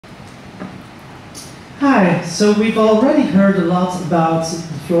Hi, so we've already heard a lot about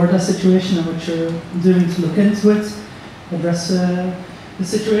the Florida situation and what you're doing to look into it, address the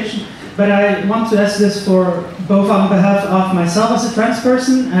situation. But I want to ask this for both on behalf of myself as a trans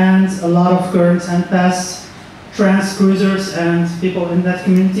person and a lot of current and past trans cruisers and people in that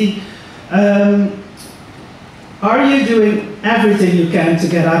community. Are you doing everything you can to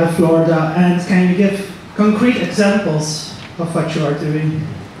get out of Florida, and can you give concrete examples of what you are doing?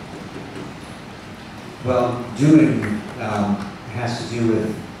 Well, doing has to do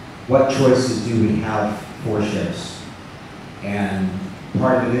with what choices do we have for ships. And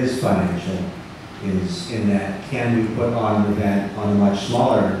part of it is financial, is in that can we put on an event on a much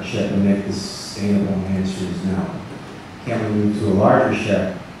smaller ship and make this sustainable? And the answer is no. Can we move to a larger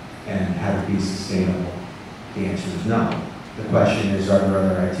ship and have it be sustainable? The answer is no. The question is, are there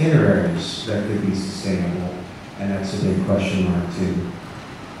other itineraries that could be sustainable? And that's a big question mark too.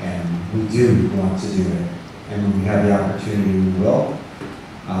 And we do want to do it. And when we have the opportunity, we will.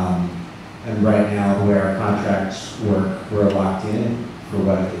 And right now, the way our contracts work, we're locked in for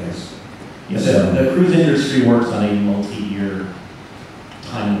what it is. Yeah, so the cruise industry works on a multi-year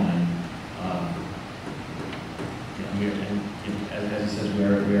timeline. As he says, we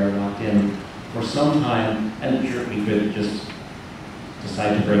are locked in for some time, and sure, we could just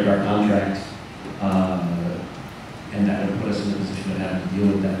decide to break our contract, and that would put us in a position of having to deal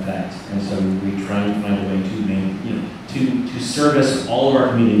with that fact. And so we're trying to find a way to service all of our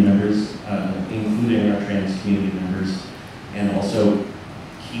community members, including our trans community members, and also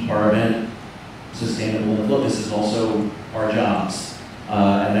keep our event sustainable and afloat. This is also our jobs,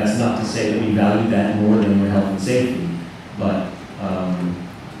 and that's not to say that we value that more than your health and safety, but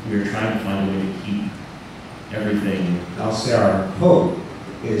we're trying to find a way to keep everything. I'll say our hope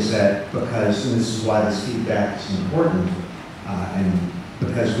is that because, and this is why this feedback is important, and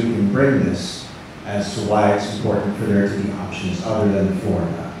because we can bring this as to why it's important for there to be options other than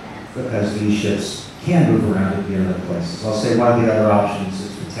Florida, because these ships can move around and be in other places. I'll say one of the other options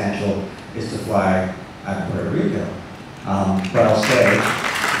is potential is to fly out of Puerto Rico. But I'll say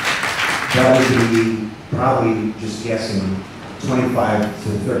that would be probably, just guessing, 25 to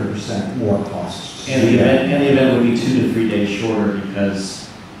 30% more costs. And the event would be 2 to 3 days shorter because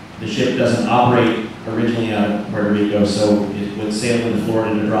the ship doesn't operate originally out of Puerto Rico, so it would sail into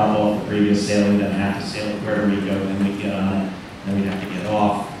Florida to drop off the previous sailing, then have to sail to Puerto Rico, then we'd get on it, then we'd have to get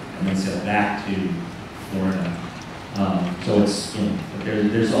off, and then sail back to Florida. So it's,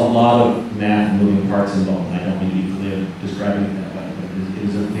 there's a lot of math and moving parts involved, and I don't mean to be clear describing it that way, but it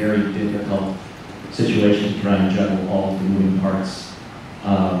is a very difficult situation to try and juggle all of the moving parts.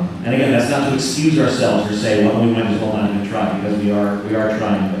 And again, that's not to excuse ourselves or say, well, we might as well not even try, because we are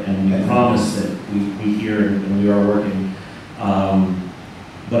trying, and we promise that we hear and we are working.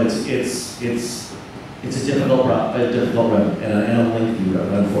 But it's a difficult road and a lengthy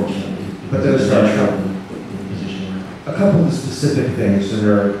road, unfortunately. But those are a couple of specific things, and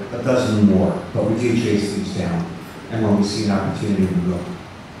there are a dozen more, but we do chase these down. And when we see an opportunity, we will.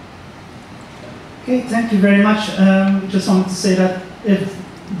 Okay, thank you very much. Just wanted to say that if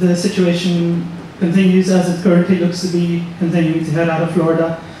the situation continues as it currently looks to be continuing to head out of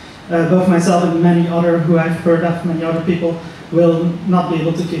Florida, both myself and many other who I've heard of, many other people, will not be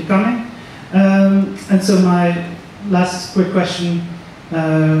able to keep coming. And so my last quick question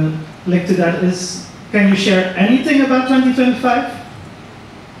linked to that is, can you share anything about 2025?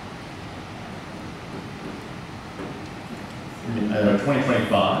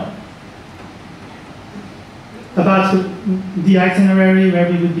 2025? About the itinerary, where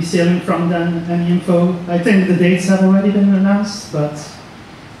we would be sailing from then, any info? I think the dates have already been announced, but...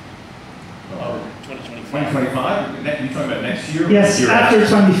 2025? You're talking about next year? Yes, year after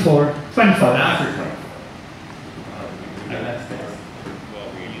 24. 25. After 24. Well,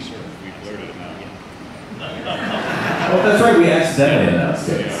 we sort of blurted them out. Well, that's right, we accidentally announced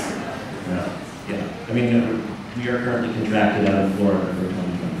it. Yeah. I mean, we are currently contracted out of Florida for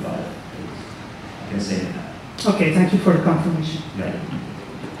 2025. I can say that. Okay, thank you for the confirmation. Yeah.